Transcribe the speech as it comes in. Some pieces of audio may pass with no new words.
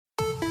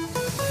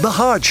The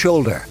Hard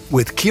Shoulder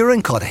with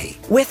Kieran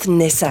Cuddihy with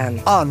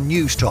Nissan on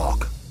News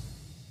Talk.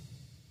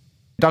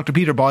 Dr.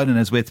 Peter Boylan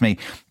is with me,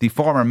 the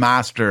former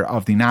master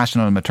of the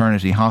National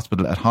Maternity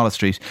Hospital at Holles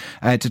Street,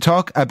 to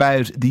talk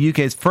about the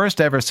UK's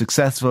first ever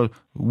successful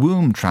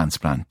womb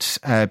transplant.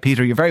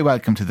 Peter, you're very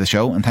welcome to the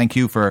show and thank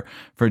you for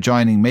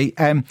joining me.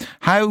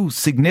 How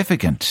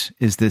significant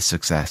is this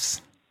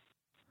success?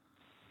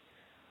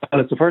 Well,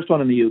 it's the first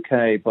one in the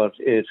UK, but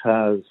it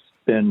has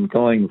been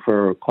going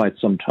for quite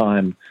some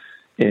time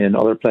in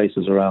other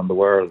places around the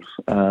world.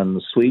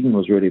 And Sweden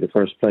was really the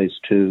first place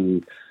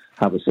to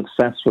have a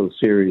successful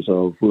series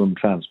of womb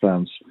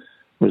transplants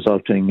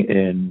resulting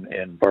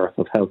in birth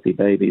of healthy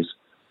babies.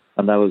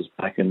 And that was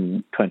back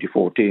in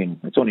 2014.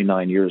 It's only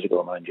 9 years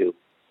ago, mind you.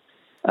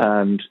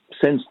 And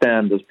since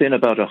then, there's been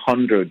about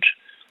 100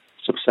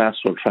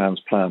 successful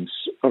transplants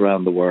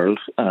around the world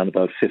and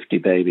about 50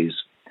 babies,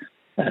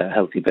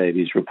 healthy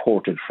babies,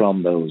 reported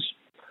from those.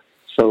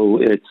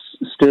 So it's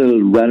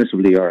still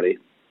relatively early.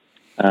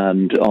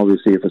 And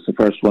obviously, if it's the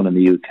first one in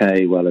the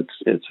UK, well,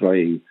 it's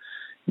very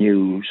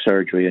new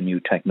surgery and new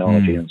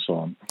technology and so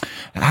on.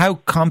 How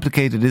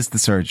complicated is the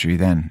surgery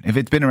then? If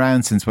it's been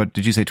around since, what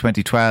did you say,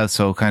 2012,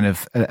 so kind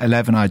of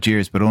 11 odd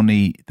years, but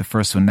only the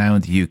first one now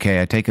in the UK,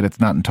 I take it it's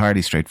not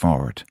entirely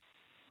straightforward.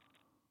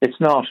 It's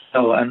not,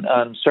 no.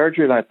 And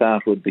surgery like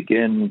that would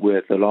begin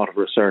with a lot of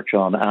research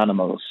on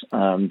animals,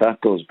 and that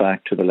goes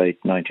back to the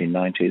late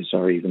 1990s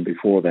or even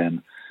before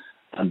then.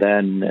 And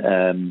then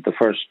the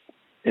first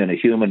in a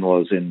human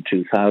was in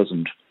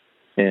 2000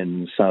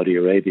 in Saudi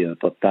Arabia,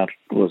 but that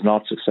was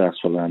not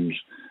successful and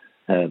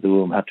the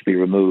womb had to be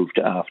removed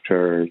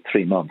after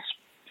 3 months.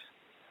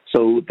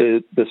 So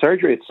the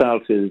surgery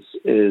itself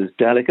is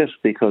delicate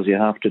because you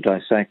have to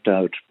dissect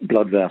out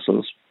blood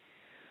vessels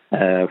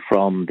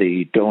from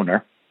the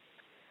donor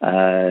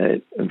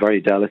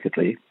very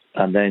delicately,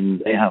 and then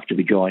they have to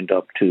be joined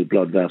up to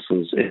blood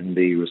vessels in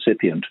the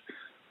recipient,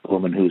 the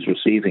woman who's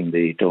receiving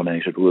the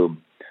donated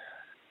womb.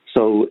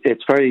 So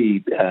it's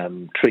very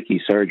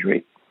tricky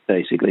surgery,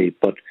 basically,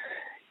 but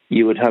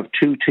you would have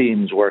two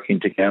teams working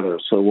together.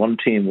 So one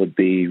team would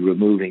be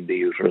removing the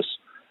uterus,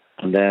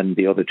 and then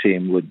the other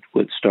team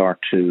would start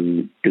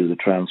to do the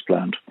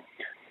transplant.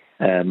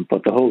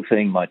 But the whole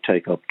thing might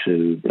take up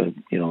to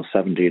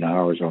 17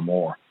 hours or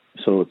more.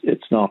 So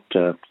it's not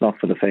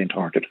for the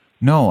faint-hearted.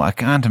 No, I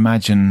can't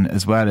imagine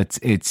as well.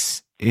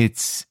 It's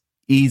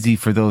easy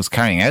for those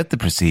carrying out the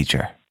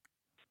procedure.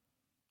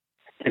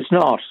 It's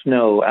not,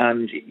 no.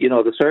 And,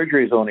 the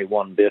surgery is only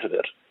one bit of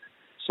it.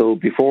 So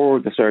before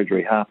the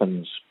surgery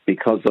happens,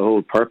 because the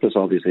whole purpose,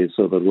 obviously, is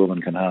so that a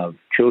woman can have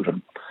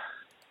children,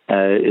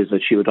 is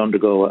that she would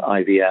undergo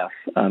IVF.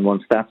 And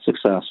once that's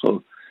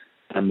successful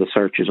and the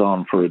search is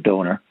on for a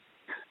donor,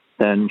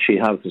 then she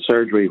has the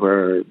surgery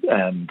where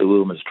the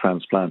womb is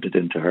transplanted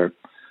into her.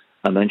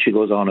 And then she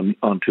goes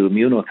onto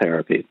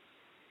immunotherapy.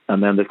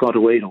 And then they've got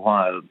to wait a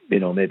while,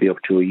 maybe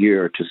up to a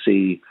year to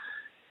see,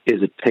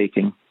 is it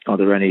taking? Are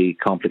there any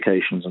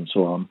complications and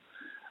so on?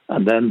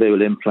 And then they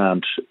will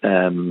implant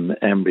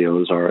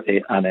embryos, or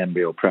an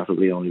embryo,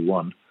 preferably only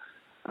one.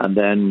 And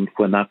then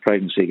when that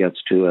pregnancy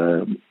gets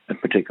to a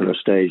particular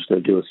stage, they'll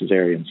do a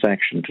cesarean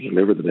section to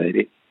deliver the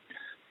baby.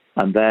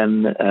 And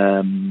then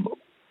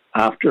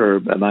after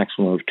a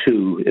maximum of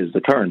 2 is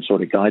the current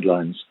sort of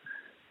guidelines,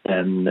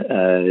 then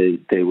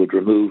they would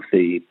remove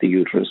the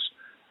uterus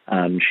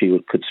and she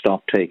could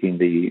stop taking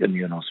the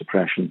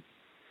immunosuppression.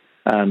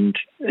 And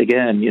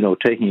again,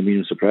 taking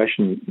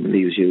immunosuppression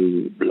leaves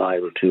you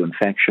liable to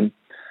infection.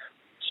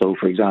 So,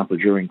 for example,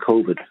 during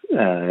COVID,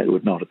 it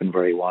would not have been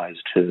very wise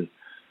to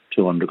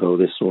undergo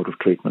this sort of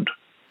treatment.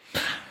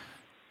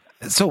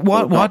 So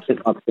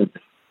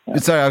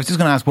Sorry, I was just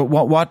going to ask,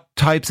 what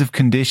types of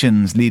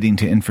conditions leading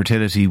to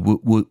infertility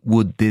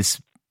would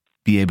this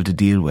be able to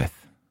deal with?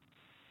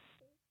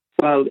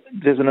 Well,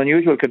 there's an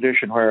unusual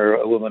condition where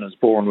a woman is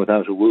born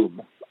without a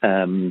womb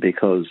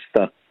because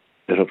that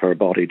bit of her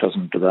body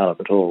doesn't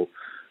develop at all.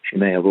 She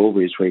may have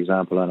ovaries, for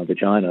example, and a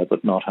vagina,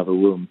 but not have a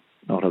womb,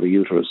 not have a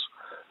uterus.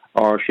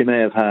 Or she may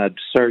have had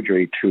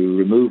surgery to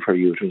remove her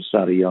uterus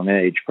at a young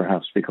age,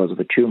 perhaps because of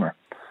a tumour.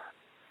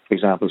 For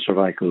example,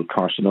 cervical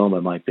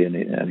carcinoma might be an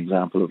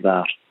example of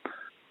that.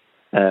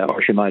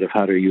 Or she might have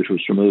had her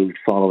uterus removed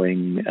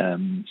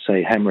following,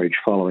 say, hemorrhage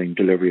following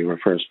delivery of her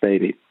first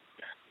baby.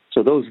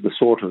 So those are the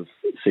sort of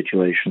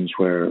situations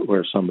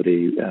where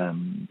somebody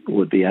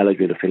would be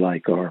eligible, if you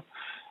like, or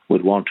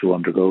would want to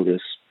undergo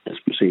this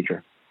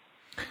procedure.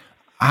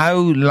 How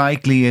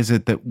likely is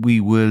it that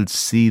we will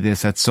see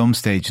this at some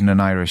stage in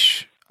an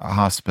Irish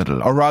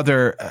hospital? Or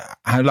rather,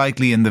 how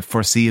likely in the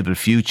foreseeable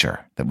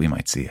future that we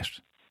might see it?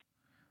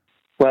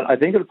 Well, I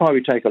think it'll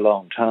probably take a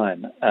long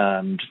time.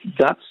 And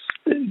that's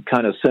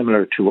kind of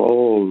similar to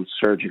all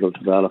surgical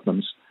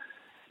developments.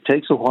 It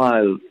takes a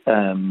while,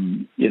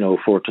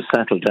 for it to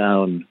settle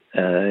down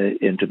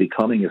into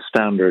becoming a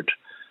standard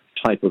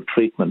type of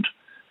treatment.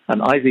 And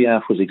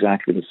IVF was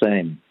exactly the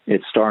same.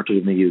 It started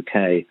in the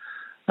UK,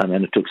 and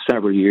then it took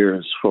several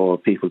years for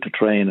people to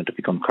train and to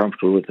become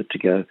comfortable with it,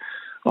 to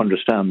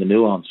understand the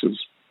nuances.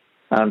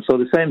 And so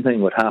the same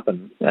thing would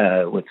happen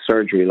with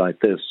surgery like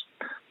this.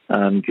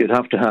 And you'd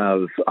have to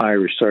have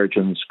Irish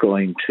surgeons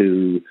going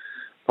to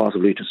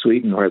possibly to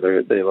Sweden, where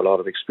they have a lot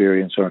of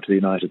experience, or to the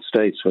United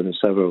States, where there's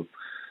several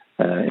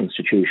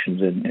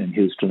institutions in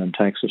Houston and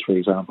Texas, for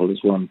example,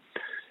 is one,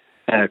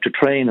 to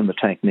train in the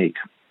technique.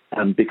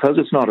 And because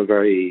it's not a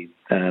very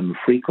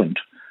frequent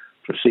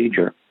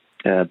procedure,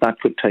 that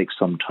could take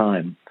some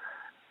time.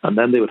 And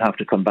then they would have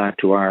to come back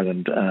to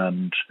Ireland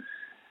and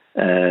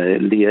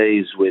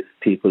liaise with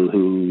people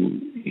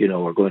who,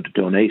 are going to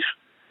donate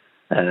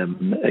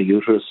a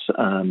uterus,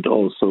 and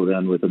also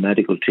then with the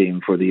medical team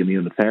for the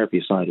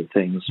immunotherapy side of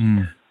things,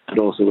 and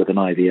also with an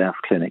IVF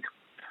clinic.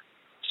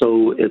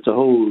 So it's a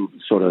whole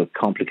sort of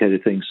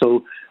complicated thing.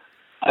 So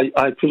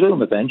I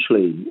presume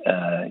eventually,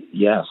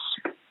 yes,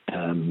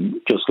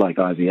 just like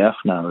IVF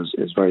now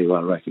is very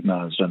well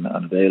recognised and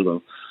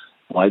available,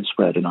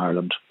 widespread in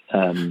Ireland,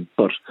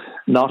 but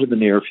not in the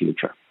near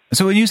future.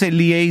 So when you say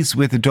liaise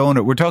with a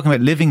donor, we're talking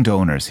about living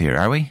donors here,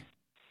 are we?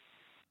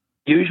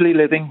 Usually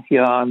living,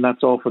 yeah, and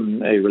that's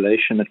often a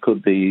relation. It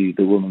could be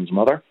the woman's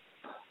mother,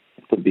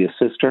 it could be a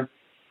sister,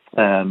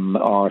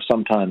 or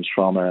sometimes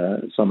from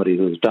somebody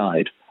who has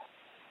died,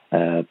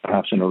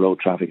 perhaps in a road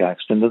traffic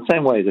accident, the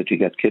same way that you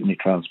get kidney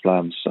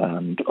transplants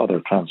and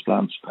other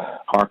transplants,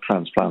 heart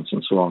transplants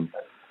and so on.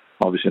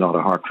 Obviously not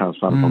a heart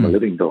transplant from a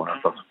living donor,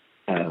 but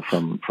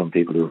from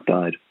people who have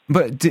died.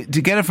 But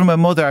to get it from a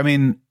mother, I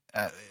mean,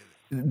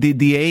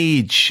 the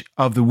age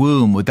of the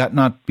womb, would that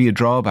not be a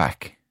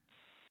drawback?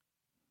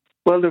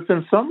 Well, there have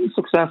been some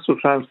successful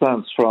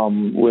transplants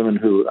from women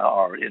who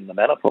are in the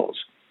menopause,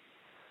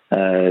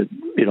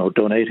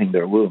 donating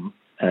their womb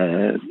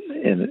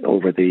in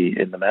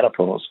the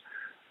menopause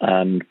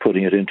and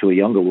putting it into a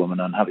younger woman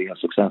and having a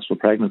successful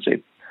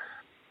pregnancy.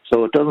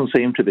 So it doesn't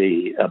seem to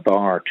be a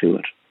bar to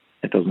it.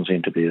 It doesn't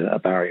seem to be a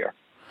barrier.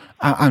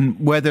 And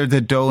whether the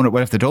donor,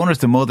 well, if the donor's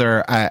the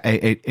mother,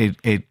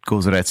 it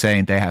goes without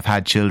saying they have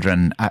had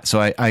children.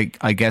 So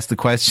I guess the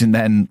question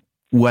then,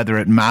 whether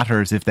it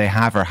matters if they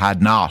have or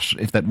had not,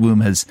 if that womb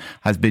has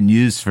been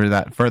used for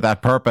that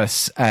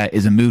purpose,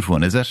 is a moot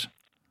one, is it?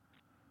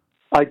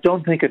 I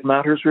don't think it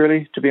matters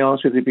really, to be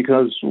honest with you,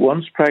 because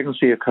once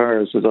pregnancy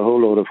occurs, there's a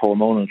whole load of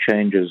hormonal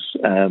changes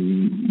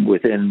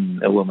within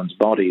a woman's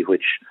body,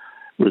 which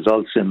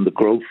results in the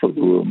growth of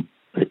the womb.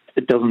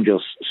 It doesn't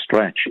just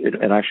stretch,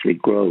 it actually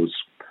grows.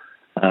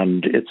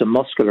 And it's a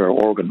muscular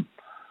organ.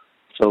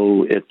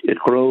 So it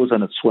grows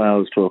and it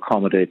swells to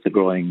accommodate the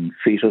growing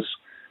fetus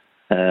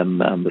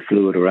and the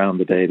fluid around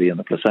the baby and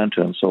the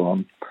placenta and so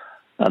on.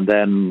 And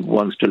then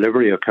once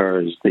delivery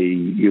occurs, the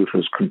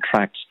uterus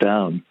contracts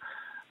down.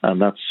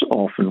 And that's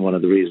often one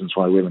of the reasons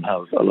why women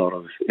have a lot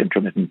of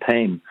intermittent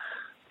pain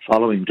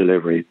following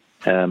delivery.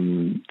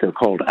 They're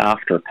called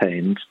after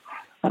pains.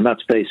 And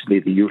that's basically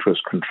the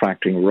uterus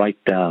contracting right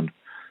down.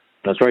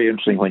 And it's very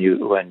interesting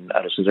when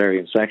at a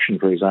cesarean section,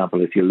 for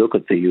example, if you look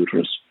at the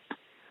uterus,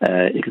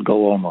 it can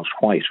go almost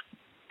white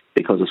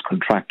because it's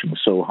contracting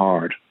so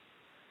hard.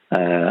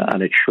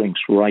 And it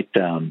shrinks right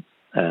down,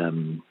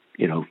 to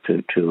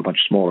a much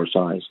smaller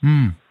size.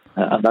 And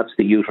that's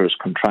the uterus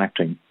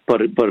contracting.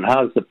 But it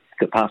has the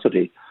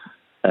capacity,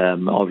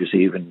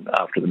 obviously even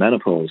after the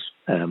menopause,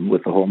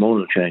 with the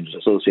hormonal changes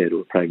associated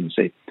with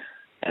pregnancy,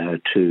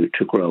 to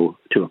grow,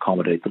 to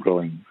accommodate the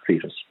growing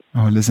fetus.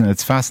 Oh, listen,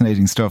 it's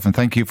fascinating stuff, and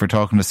thank you for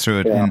talking us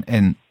through it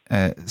in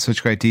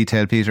such great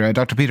detail, Peter.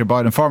 Dr. Peter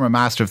Boylan, former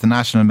master of the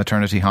National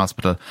Maternity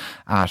Hospital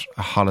at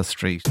Holles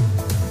Street.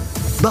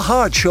 The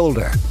Hard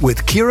Shoulder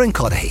with Kieran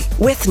Cuddihy.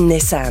 With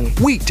Nissan.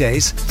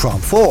 Weekdays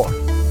from 4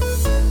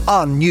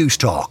 on News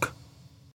Talk.